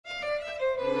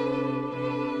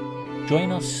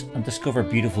Join us and discover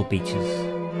beautiful beaches,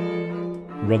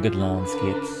 rugged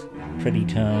landscapes, pretty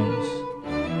towns,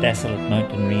 desolate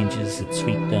mountain ranges that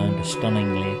sweep down to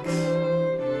stunning lakes,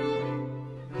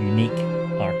 unique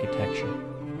architecture,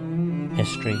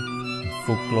 history and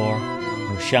folklore,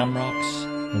 no shamrocks,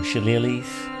 no shillelaghs,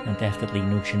 and definitely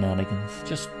no shenanigans,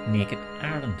 just naked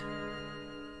Ireland.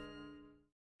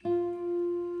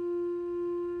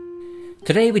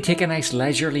 Today we take a nice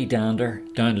leisurely dander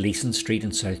down Leeson Street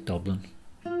in South Dublin.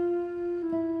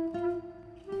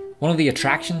 One of the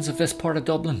attractions of this part of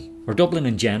Dublin, or Dublin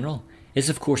in general, is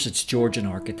of course its Georgian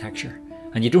architecture,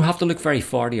 and you don't have to look very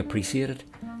far to appreciate it.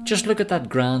 Just look at that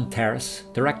grand terrace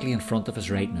directly in front of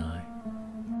us right now.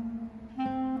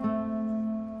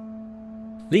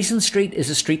 Leeson Street is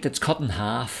a street that's cut in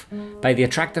half by the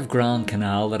attractive Grand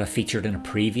Canal that I featured in a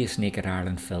previous Naked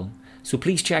Ireland film, so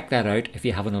please check that out if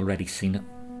you haven't already seen it.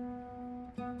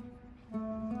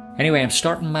 Anyway, I'm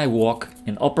starting my walk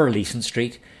in Upper Leeson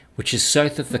Street, which is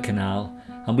south of the canal,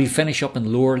 and we'll finish up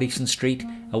in Lower Leeson Street,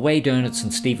 away down at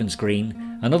St Stephen's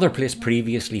Green, another place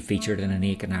previously featured in a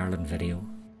Naked Ireland video.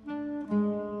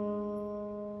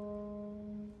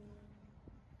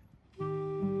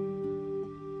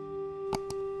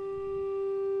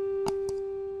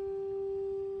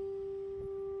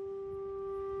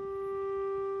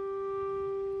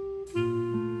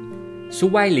 So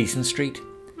why Leeson Street?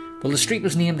 Well, the street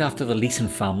was named after the Leeson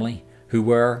family, who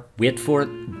were, wait for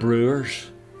it, brewers.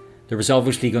 There was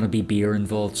obviously going to be beer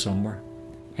involved somewhere.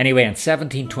 Anyway, in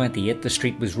 1728 the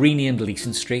street was renamed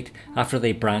Leeson Street after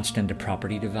they branched into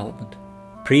property development.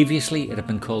 Previously it had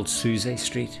been called Susay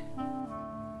Street.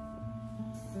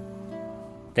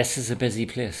 This is a busy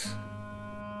place.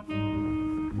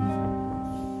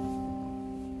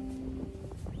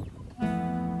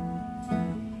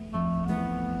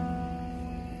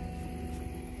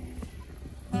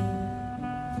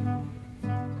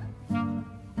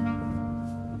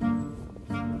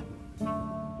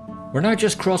 We're now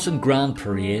just crossing Grand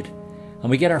Parade and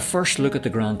we get our first look at the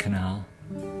Grand Canal.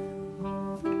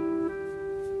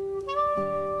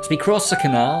 As we cross the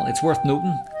canal, it's worth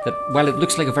noting that while it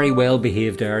looks like a very well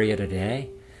behaved area today,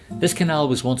 this canal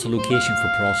was once a location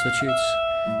for prostitutes.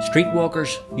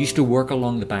 Streetwalkers used to work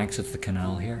along the banks of the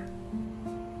canal here.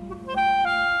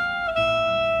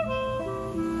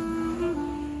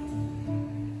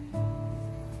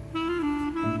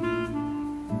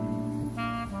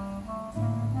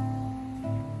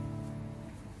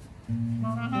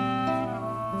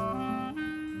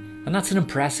 And that's an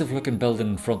impressive looking building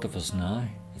in front of us now,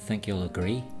 I think you'll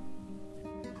agree.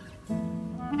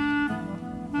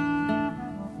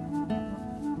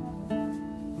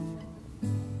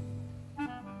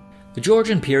 The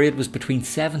Georgian period was between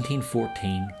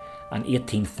 1714 and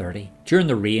 1830, during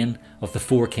the reign of the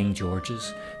four King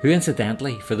Georges, who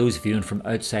incidentally, for those viewing from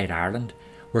outside Ireland,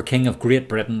 were King of Great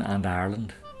Britain and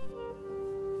Ireland.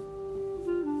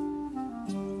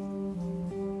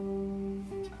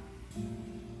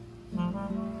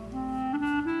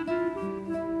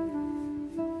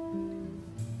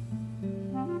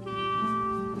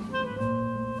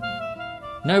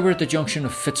 Now we're at the junction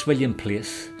of Fitzwilliam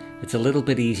Place. It's a little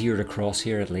bit easier to cross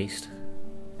here at least.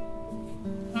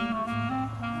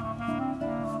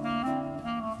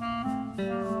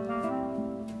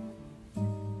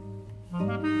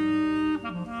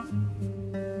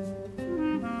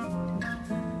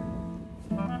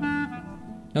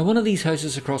 Now one of these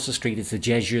houses across the street is the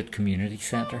Jesuit Community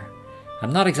Centre.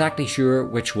 I'm not exactly sure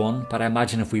which one, but I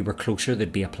imagine if we were closer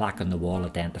there'd be a plaque on the wall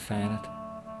identifying it.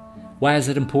 Why is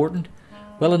it important?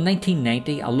 Well, in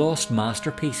 1990, a lost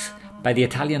masterpiece by the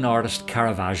Italian artist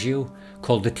Caravaggio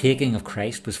called The Taking of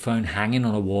Christ was found hanging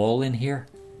on a wall in here.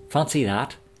 Fancy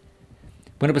that.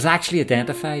 When it was actually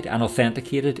identified and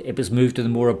authenticated, it was moved to the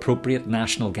more appropriate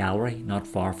National Gallery, not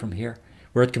far from here,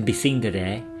 where it can be seen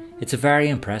today. It's a very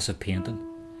impressive painting.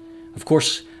 Of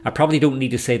course, I probably don't need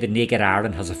to say that Naked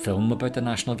Ireland has a film about the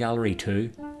National Gallery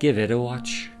too. Give it a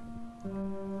watch.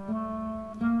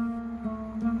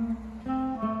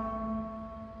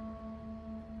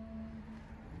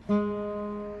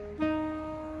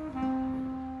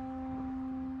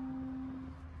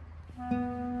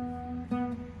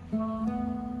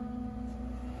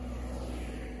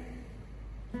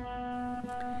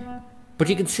 But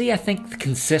you can see, I think, the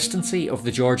consistency of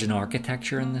the Georgian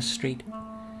architecture in this street.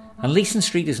 And Leeson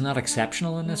Street is not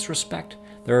exceptional in this respect.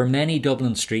 There are many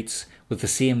Dublin streets with the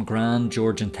same grand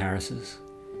Georgian terraces.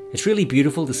 It's really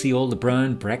beautiful to see all the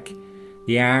brown brick,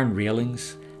 the iron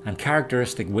railings, and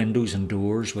characteristic windows and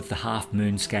doors with the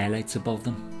half-moon skylights above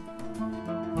them.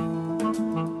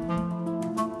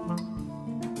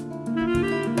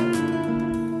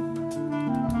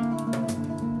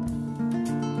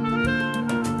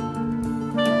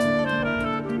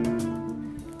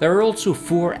 There are also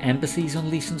 4 embassies on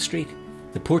Leeson Street.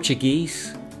 The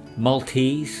Portuguese,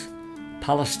 Maltese,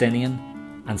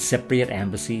 Palestinian and Cypriot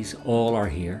embassies all are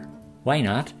here. Why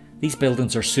not? These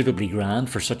buildings are suitably grand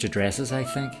for such addresses, I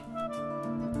think.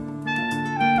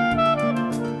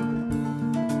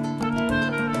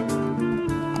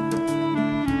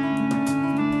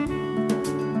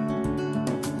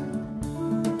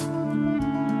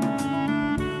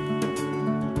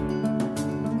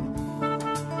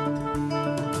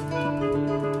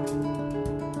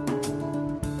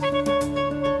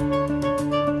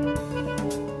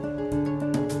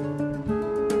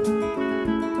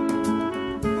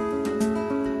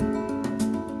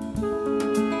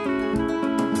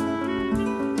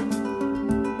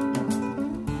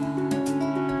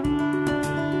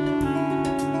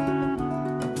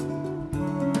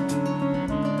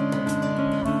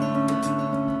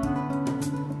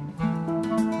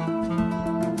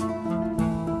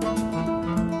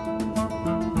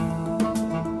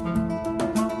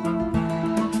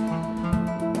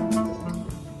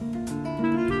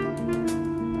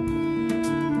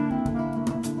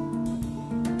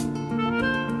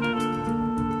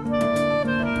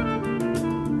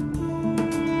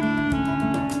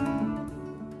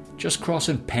 Just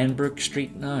crossing Pembroke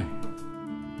Street now.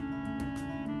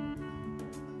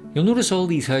 You'll notice all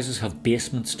these houses have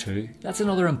basements too. That's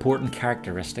another important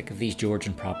characteristic of these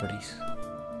Georgian properties.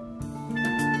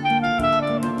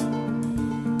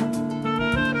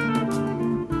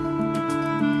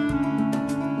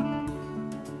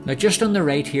 Now just on the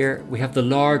right here we have the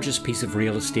largest piece of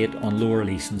real estate on Lower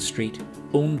Leeson Street,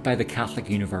 owned by the Catholic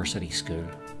University School.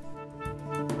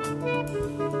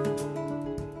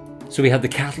 So we have the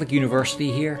Catholic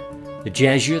University here, the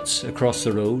Jesuits across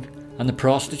the road, and the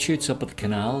Prostitutes up at the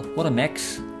canal. What a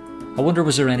mix. I wonder,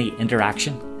 was there any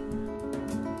interaction?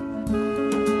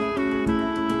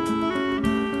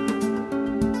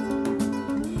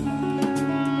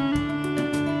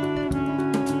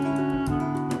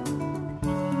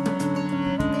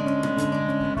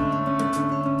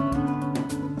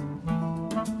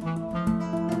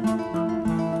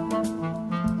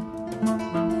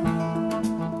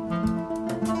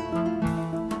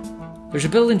 There's a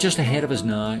building just ahead of us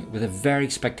now with a very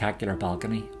spectacular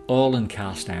balcony, all in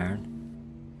cast iron.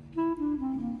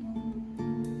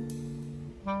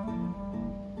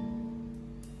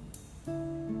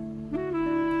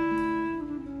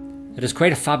 It has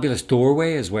quite a fabulous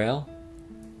doorway as well.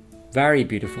 Very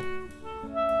beautiful.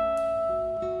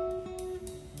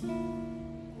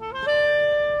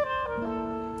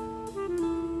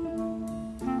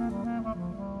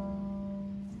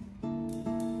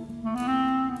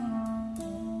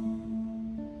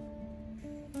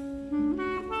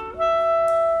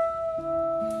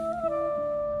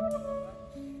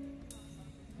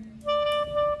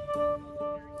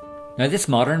 Now this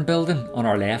modern building on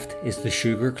our left is the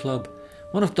Sugar Club,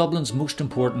 one of Dublin's most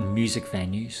important music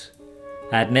venues.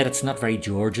 I admit it's not very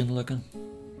Georgian looking,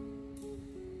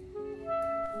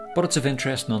 but it's of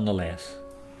interest nonetheless.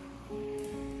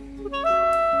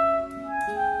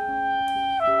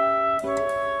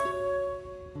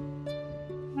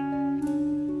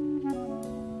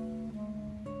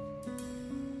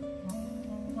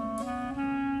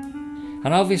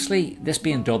 And obviously, this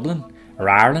being Dublin, or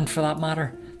Ireland for that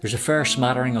matter, there's a fair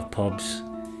smattering of pubs.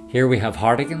 Here we have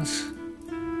Hartigan's,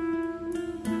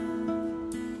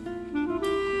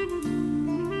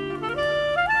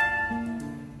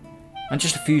 and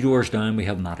just a few doors down we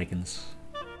have Madigan's.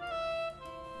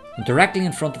 And directly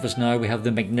in front of us now we have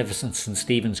the magnificent St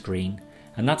Stephen's Green,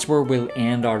 and that's where we'll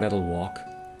end our little walk.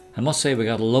 I must say we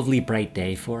got a lovely bright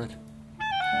day for it.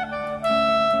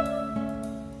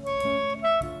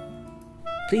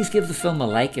 Please give the film a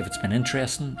like if it's been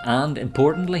interesting, and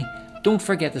importantly, don't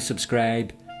forget to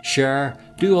subscribe, share,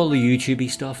 do all the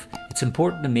YouTubey stuff. It's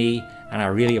important to me and I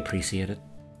really appreciate it.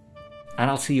 And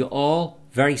I'll see you all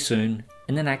very soon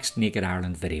in the next Naked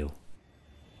Ireland video.